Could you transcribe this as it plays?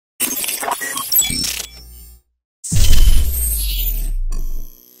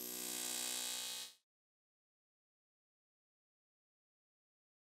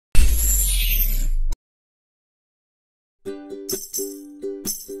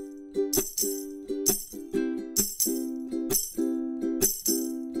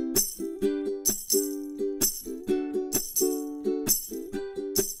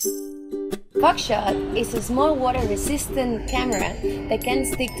Fogshot is a small water-resistant camera that can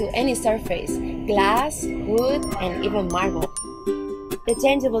stick to any surface, glass, wood, and even marble. The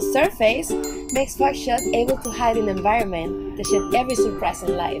changeable surface makes Fogshot able to hide in the environment to shoot every surprise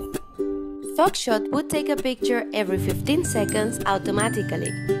in life. Fogshot would take a picture every 15 seconds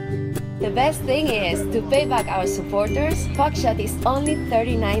automatically. The best thing is, to pay back our supporters, Fogshot is only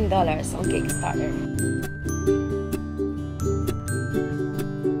 $39 on Kickstarter.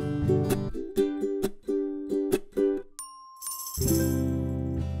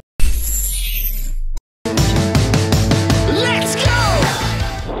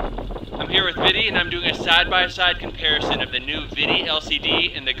 And I'm doing a side-by-side comparison of the new VIDI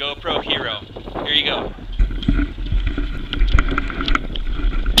LCD and the GoPro Hero. Here you go.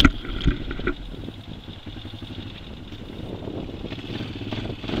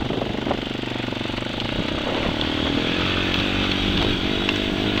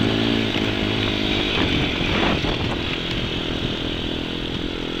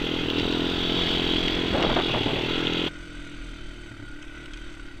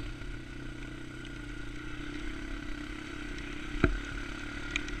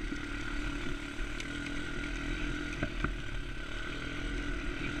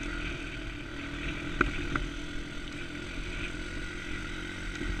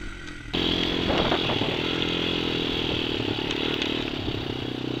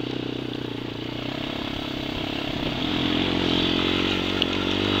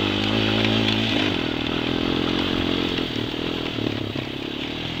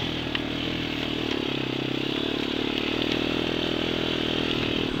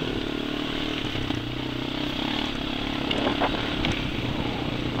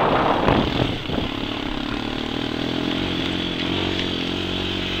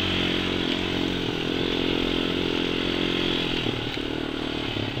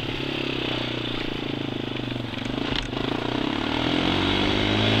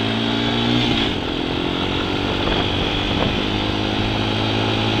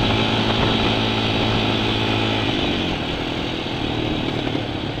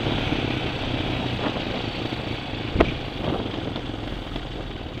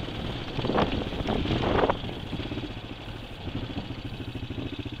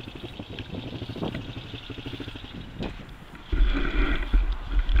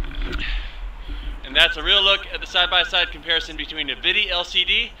 And that's a real look at the side-by-side comparison between the VIDI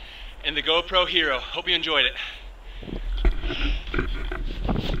LCD and the GoPro Hero. Hope you enjoyed it.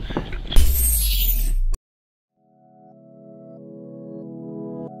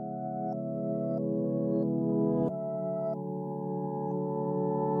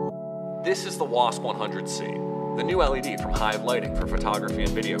 This is the WASP 100C, the new LED from Hive Lighting for photography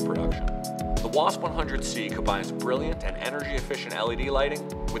and video production. The WASP 100C combines brilliant and energy-efficient LED lighting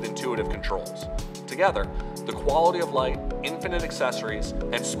with intuitive controls. Together, the quality of light, infinite accessories,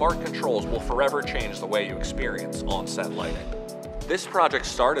 and smart controls will forever change the way you experience on-set lighting. This project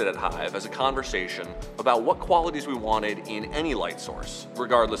started at Hive as a conversation about what qualities we wanted in any light source,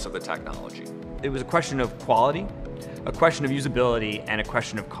 regardless of the technology. It was a question of quality, a question of usability, and a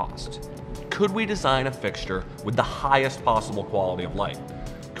question of cost. Could we design a fixture with the highest possible quality of light?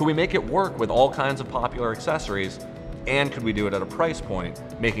 Could we make it work with all kinds of popular accessories? And could we do it at a price point,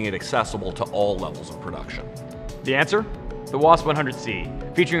 making it accessible to all levels of production? The answer? The WASP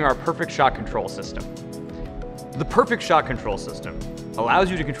 100C, featuring our Perfect Shot Control System. The Perfect Shot Control System allows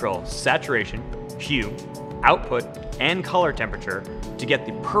you to control saturation, hue, output, and color temperature to get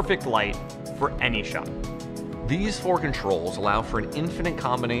the perfect light for any shot. These four controls allow for an infinite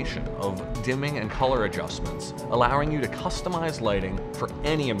combination of dimming and color adjustments, allowing you to customize lighting for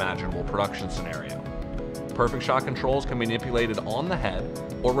any imaginable production scenario. Perfect Shot controls can be manipulated on the head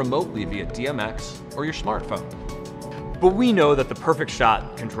or remotely via DMX or your smartphone. But we know that the Perfect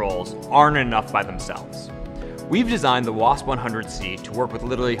Shot controls aren't enough by themselves. We've designed the WASP 100C to work with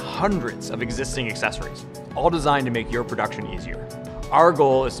literally hundreds of existing accessories, all designed to make your production easier. Our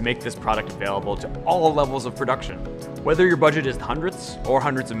goal is to make this product available to all levels of production, whether your budget is hundreds or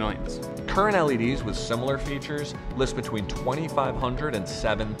hundreds of millions. Current LEDs with similar features list between $2,500 and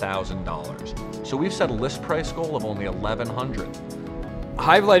 $7,000. So we've set a list price goal of only $1,100.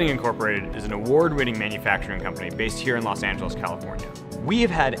 Hive Lighting Incorporated is an award-winning manufacturing company based here in Los Angeles, California. We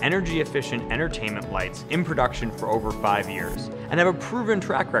have had energy-efficient entertainment lights in production for over 5 years and have a proven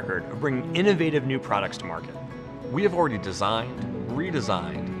track record of bringing innovative new products to market. We have already designed,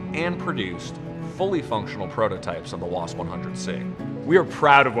 redesigned, and produced fully functional prototypes of the WASP 100C. We are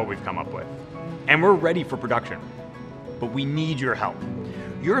proud of what we've come up with, and we're ready for production. But we need your help.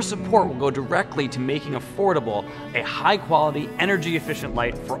 Your support will go directly to making affordable a high-quality, energy-efficient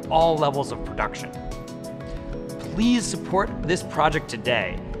light for all levels of production. Please support this project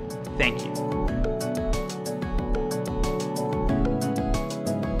today. Thank you.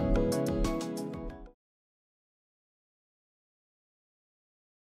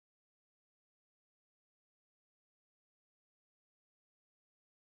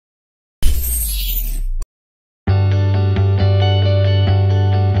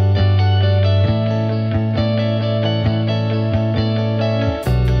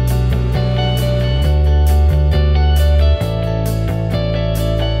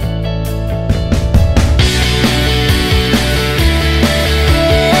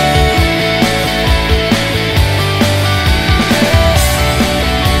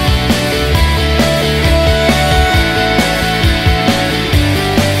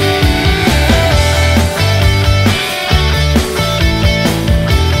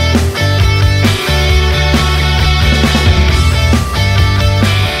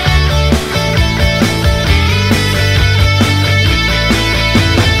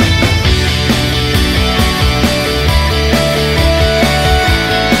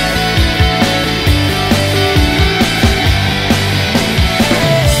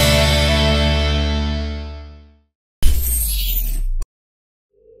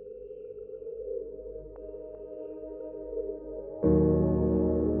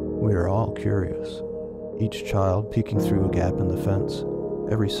 We are all curious, each child peeking through a gap in the fence,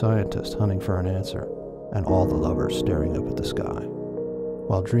 every scientist hunting for an answer, and all the lovers staring up at the sky.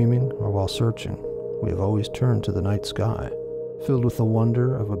 While dreaming or while searching, we have always turned to the night sky, filled with the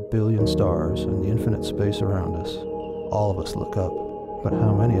wonder of a billion stars and the infinite space around us. All of us look up, but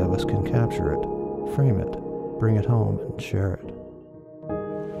how many of us can capture it, frame it, bring it home, and share it?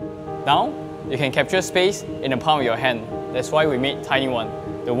 Now, you can capture space in the palm of your hand. That's why we made Tiny One,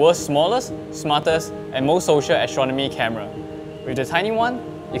 the world's smallest, smartest, and most social astronomy camera. With the Tiny One,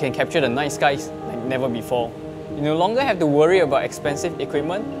 you can capture the night skies like never before. You no longer have to worry about expensive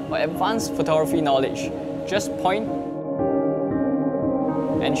equipment or advanced photography knowledge. Just point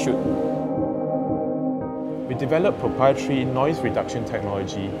and shoot. We developed proprietary noise reduction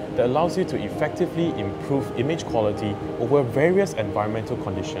technology that allows you to effectively improve image quality over various environmental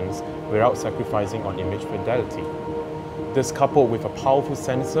conditions without sacrificing on image fidelity. This, coupled with a powerful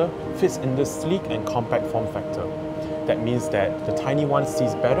sensor, fits in the sleek and compact form factor. That means that the Tiny One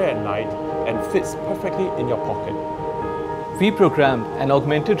sees better at night and fits perfectly in your pocket. We programmed an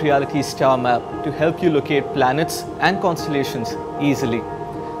augmented reality star map to help you locate planets and constellations easily.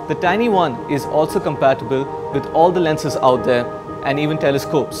 The Tiny One is also compatible with all the lenses out there and even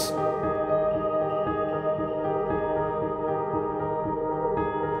telescopes.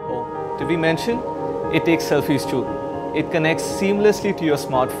 Oh, did we mention? It takes selfies too. It connects seamlessly to your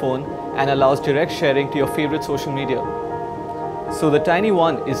smartphone and allows direct sharing to your favorite social media. So the Tiny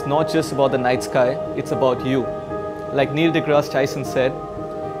One is not just about the night sky, it's about you. Like Neil deGrasse Tyson said,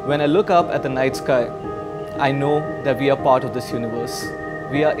 "When I look up at the night sky, I know that we are part of this universe.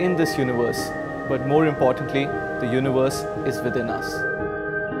 We are in this universe, but more importantly, the universe is within us."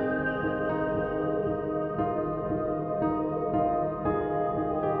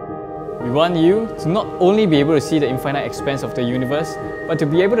 We want you to not only be able to see the infinite expanse of the universe, but to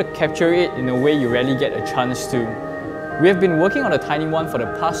be able to capture it in a way you rarely get a chance to. We have been working on the Tiny One for the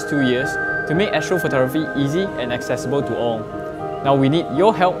past 2 years to make astrophotography easy and accessible to all. Now we need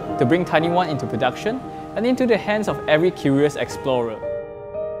your help to bring Tiny One into production and into the hands of every curious explorer.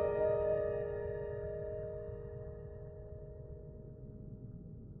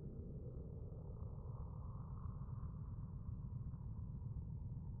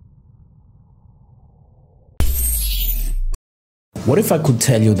 What if I could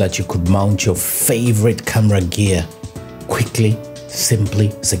tell you that you could mount your favorite camera gear quickly,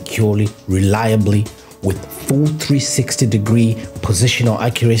 simply, securely, reliably, with full 360-degree positional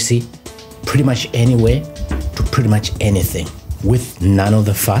accuracy, pretty much anywhere to pretty much anything, with none of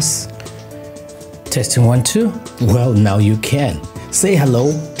the fuss? Testing 1, 2? Well, now you can. Say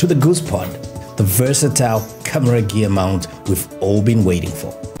hello to the GoosePod, the versatile camera gear mount we've all been waiting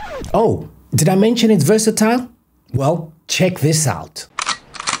for. Oh, did I mention it's versatile? Well, check this out.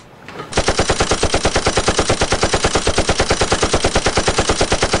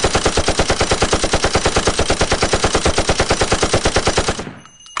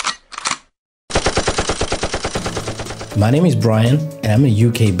 My name is Brian and I'm a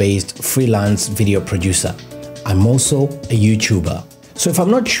UK-based freelance video producer. I'm also a YouTuber. So if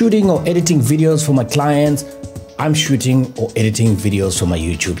I'm not shooting or editing videos for my clients, I'm shooting or editing videos for my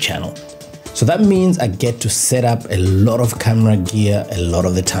YouTube channel. So that means I get to set up a lot of camera gear a lot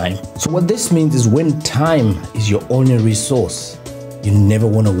of the time. So what this means is when time is your only resource, you never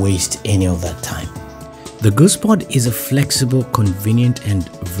want to waste any of that time. The GoosePod is a flexible, convenient and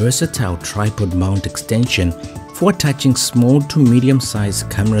versatile tripod mount extension for attaching small to medium-sized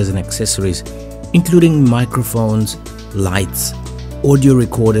cameras and accessories, including microphones, lights, audio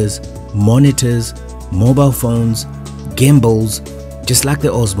recorders, monitors, mobile phones, gimbals, just like the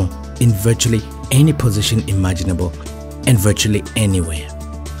Osmo, in virtually any position imaginable and virtually anywhere.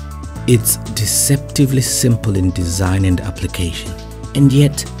 It's deceptively simple in design and application, and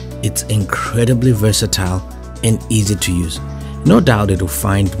yet it's incredibly versatile and easy to use. No doubt it will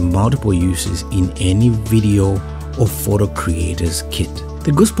find multiple uses in any video or photo creator's kit.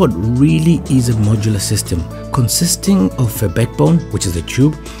 The GoosePod really is a modular system consisting of a backbone, which is a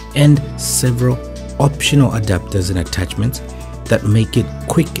tube, and several optional adapters and attachments that make it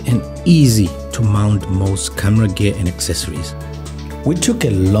quick and easy to mount most camera gear and accessories. We took a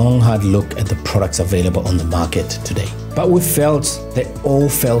long, hard look at the products available on the market today, but we felt they all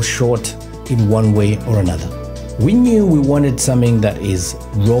fell short in one way or another. We knew we wanted something that is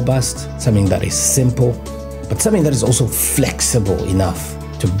robust, something that is simple, but something that is also flexible enough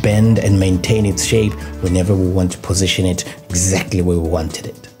to bend and maintain its shape whenever we want to position it exactly where we wanted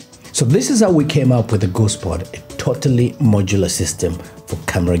it. So this is how we came up with the GoosePod, a totally modular system for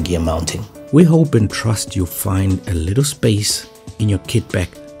camera gear mounting. We hope and trust you find a little space in your kit bag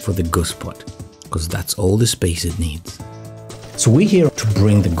for the GoosePod, because that's all the space it needs. So we're here to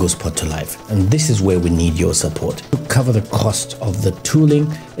bring the GoosePod to life, and this is where we need your support to cover the cost of the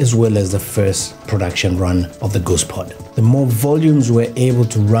tooling as well as the first production run of the GoosePod. The more volumes we're able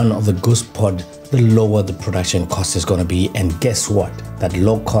to run of the GoosePod, the lower the production cost is going to be, and guess what? That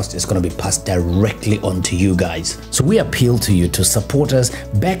low cost is going to be passed directly on to you guys. So we appeal to you to support us,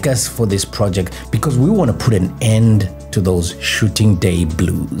 back us for this project, because we want to put an end to those shooting day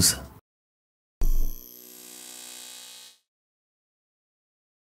blues.